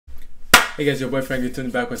Hey guys, your boy Frank returning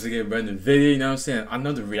back once again, brand new video. You know what I'm saying?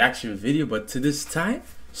 Another reaction video, but to this time,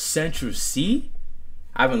 Central C.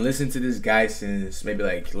 I haven't listened to this guy since maybe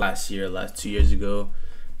like last 2 years ago.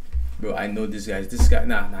 Bro, I know this guy.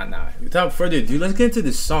 Nah. Without further ado, let's get into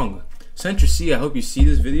this song. Central C, I hope you see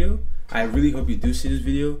this video. I really hope you do see this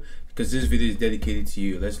video because this video is dedicated to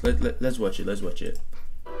you. Let's watch it. Let's watch it.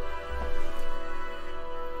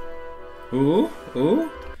 Ooh.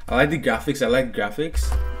 I like the graphics.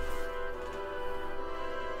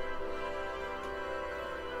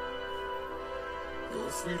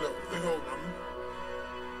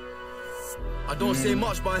 I don't say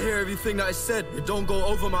much, but I hear everything that is said. It don't go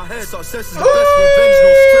over my head. Success is the best revenge,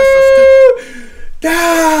 no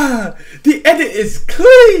stress. The edit is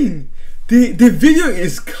clean. The video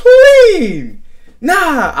is clean.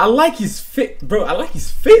 Nah, I like his fit, bro.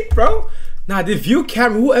 Nah, the view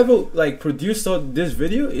camera, whoever like produced this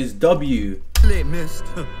video is W. Late missed.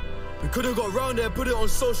 We could've got round there, put it on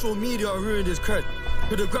social media, and ruined his cred.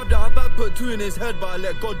 Could've grabbed that back, put 2 in his head, but I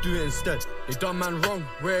let God do it instead. They done man wrong,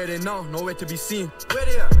 where are they now? Nowhere to be seen. Where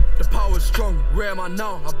they at? The power's strong, where am I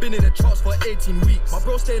now? I've been in the charts for 18 weeks. My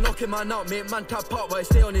bro stay knocking man out, make man tap out, but I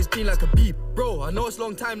stay on his team like a beep. Bro, I know it's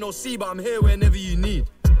long time no see, but I'm here whenever you need.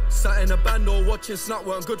 Sat in a band or watching Snap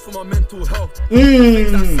weren't good for my mental health.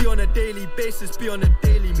 Things I see on a daily basis, be on a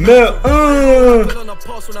daily on a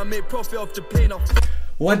pass when I make profit off the pain of.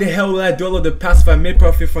 What the hell will I do on the past if I made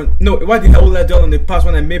profit from? No, what the hell will I do on the past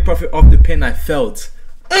when I made profit off the pain I felt?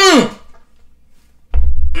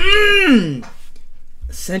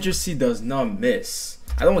 Central C does not miss.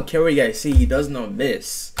 I don't care what you guys say, he does not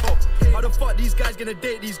miss. How the fuck these guys gonna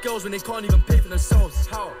date these girls when they can't even pay for themselves?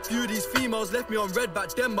 How? Few of these females left me on red back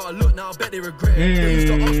then, but I look now, I bet they regret it. They used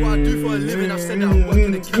to ask what I do for a living, I said that I work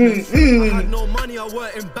in the chemist. I had no money, I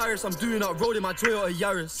weren't embarrassed, I'm doing that road in my Toyota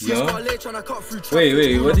Yaris. She got late trying to cut through traffic.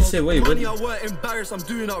 Wait, what did you say? Wait, what? I weren't embarrassed, I'm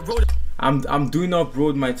doing that road. I'm doing up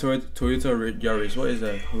road my Toyota Yaris. What is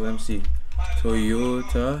that? Let me see.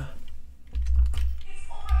 Toyota.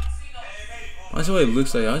 I see what it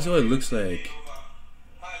looks like.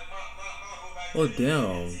 Oh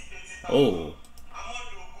damn. Oh.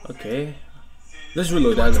 Okay. Let's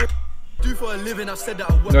reload that. Do for a living, I said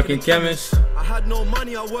that I work in chemist. I had no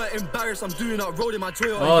money, I weren't embarrassed, I'm doing that road in my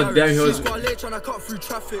Toyota. Oh damn, he was late trying to cut through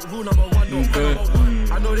traffic. Rule number 1, no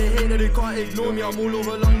I know they hate that they can't ignore me, I'm all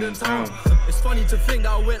over London town. It's funny to think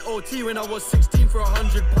that I went OT when I was 16 for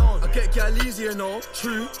 £100. I get gal easy, you know.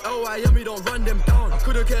 True. LIM, we don't run them down. I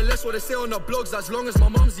couldn't care less what they say on the blogs as long as my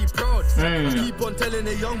mumsy proud. I keep on telling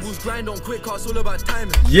the young bulls grind on quick, cause it's all about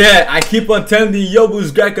timing. Yeah, I keep on telling the young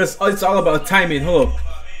bulls grind cause it's all about timing. Hold up.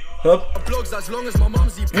 Blogs as long as my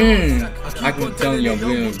mumsy proud. I keep on telling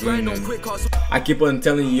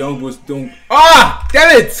young bulls don't. Ah,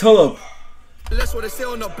 damn it! Hold up. That's what they say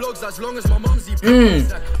on the blogs as long as my mumsy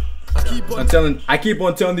proud. I keep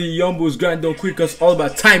on telling the young bulls grind don't quit cause it's all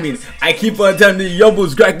about timing. I keep on telling the young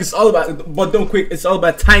bulls grind it's all about, but don't quit, it's all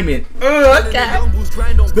about timing. Okay.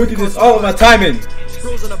 Look at this, all about timing.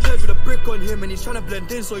 Bros on a bed with a brick on him and he's trying to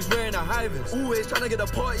blend in, so he's wearing a high vis. Always trying to get the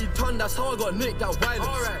party done, that's how I got nicked, that violence.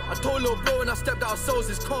 Alright, I told little bro when I stepped out of souls,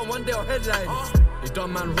 it's calm, one day I'll headline. They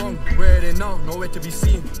done man wrong, where are they now? Nowhere to be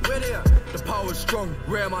seen. Where they at? The power's strong,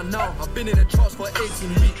 where am I now? I've been in the charts for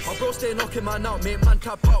 18 weeks. My bro stay knocking man out, make man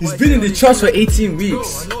tap out. He's been in the charts for 18 weeks. Bro,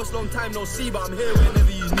 I know it's long time no see, but I'm here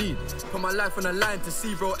whenever you need. Put my life on the line to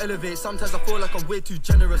see bro elevate. Sometimes I feel like I'm way too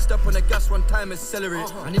generous. Step on the gas one time,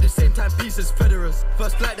 accelerate. I need the same time piece as Federers.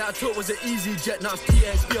 First flight that I took was an easy jet, now it's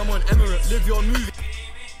TXP, I'm on Emirates. Live your movie.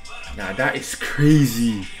 Nah, that is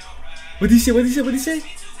crazy. What did he say? What did he say?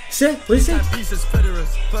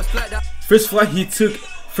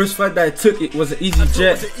 First flight that I took, it was an easy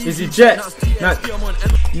jet.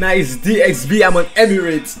 Now it's DXB, I'm on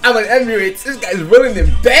Emirates. This guy's rolling the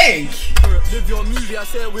bank. Live your movie, I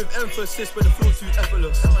say it with emphasis, but the flow too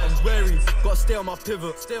effortless. I'm wary, gotta stay on my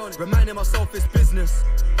pivot. Stay on it. Reminding myself it's business.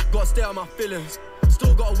 Gotta stay on my feelings.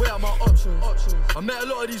 Still gotta weigh out my options. I met a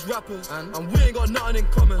lot of these rappers, and we ain't got nothing in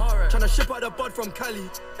common. Tryna ship out the bud from Cali,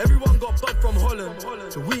 everyone got bud from Holland.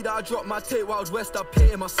 The weed that I dropped my tape Wild West, I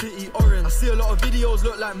painted my city orange. I see a lot of videos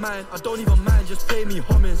look like mine, I don't even mind, just pay me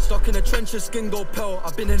homage. Stuck in the trenches, skin go pale.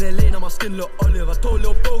 I've been in LA, now my skin look olive. I told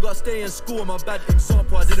little bro gotta stay in school, my bad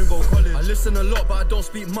example, I didn't go college. I listen a lot, but I don't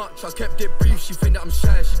speak much. I kept it brief, she think that I'm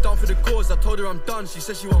shy. She's down for the cause, I told her I'm done. She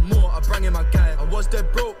said she want more, I bring in my guy. I was dead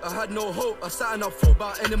broke, I had no hope. I sat and I thought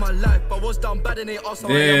about ending my life, but was down bad and they asked how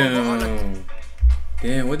I am.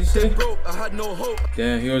 Damn, what did he say? Broke, I had no hope.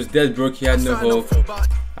 Damn, he was dead broke, he had no hope.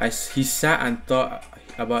 He sat and thought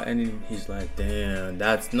about ending his life. Damn,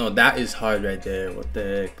 that is hard right there. What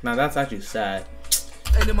the heck? Now that's actually sad.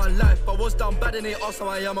 Ending my life, I was down bad and they asked how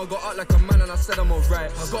I am. I got out like a man and I said I'm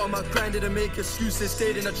alright. I got on my grind, didn't make excuses.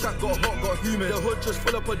 Stayed in the track, got hot, got humid. The hood just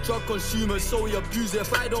full up of drug consumers, so we abuse it.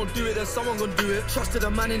 If I don't do it, then someone gon' do it. Trusted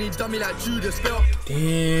a man and he done me like Judas.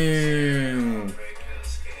 Damn.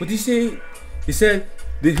 What did he say? He said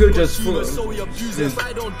the hood just full of. If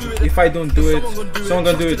I don't do it, someone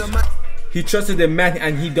gonna do it. He trusted the man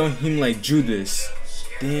and he done him like Judas.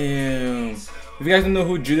 Damn. If you guys don't know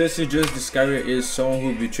who Judas is, Judas Iscariot is someone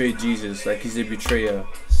who betrayed Jesus. Like he's a betrayer.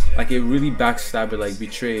 Like a really backstabber, like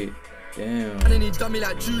betrayed. Damn. And then he done me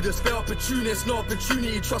like Judas. They're opportunists, no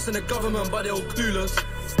opportunity. Trusting the government, but they're all clueless.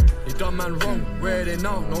 They done man wrong. Where are they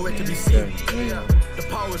now? Nowhere to be seen. Yeah. The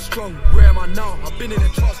power's strong. Where am I now? I've been in the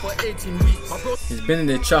charts for 18 weeks. He's been in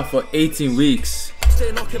the chart for 18 weeks.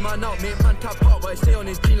 Stay knocking man out, make man tap out, but I stay on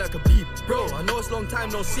his team like a beep. Bro, I know it's long time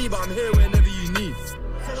no see, but I'm here whenever you need.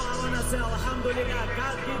 So I wanna say Alhamdulillah,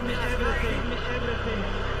 God give me everything.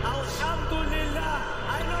 Alhamdulillah,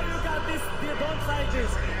 I know you got this, don't try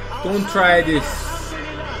this. Don't try this.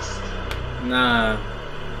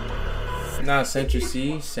 Nah, Central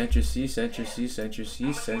C.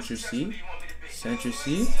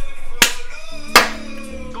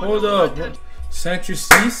 Hold up. Central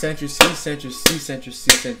C.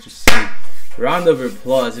 Round of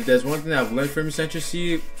applause. If there's one thing I've learned from you, Central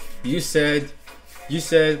C, you said,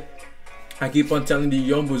 I keep on telling the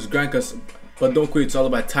young boys grind, but don't quit. It's all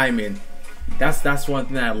about timing. That's one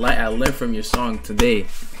thing I learned from your song today.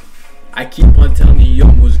 I keep on telling the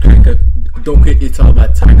young boys grind, don't quit. It's all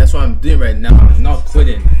about time. That's what I'm doing right now. I'm not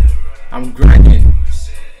quitting. I'm grinding.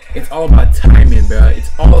 It's all about timing, bro. It's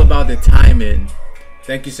all about the timing.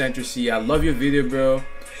 Thank you, Central C. I love your video, bro.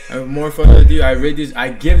 And more further ado, I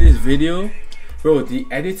give this video, bro. The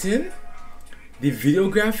editing, the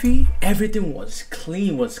videography, everything was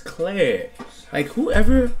clean, was clear. Like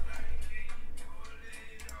whoever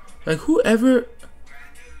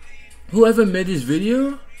made this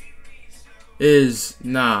video is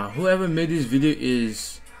whoever made this video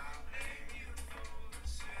is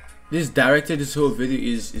this director. This whole video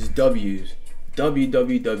is W.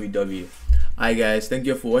 Alright guys, thank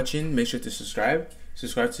you for watching. Make sure to subscribe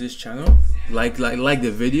to this channel, like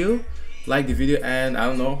the video, and I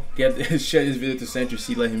don't know, share this video to Central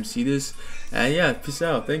C, let him see this, and yeah, peace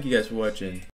out. Thank you guys for watching.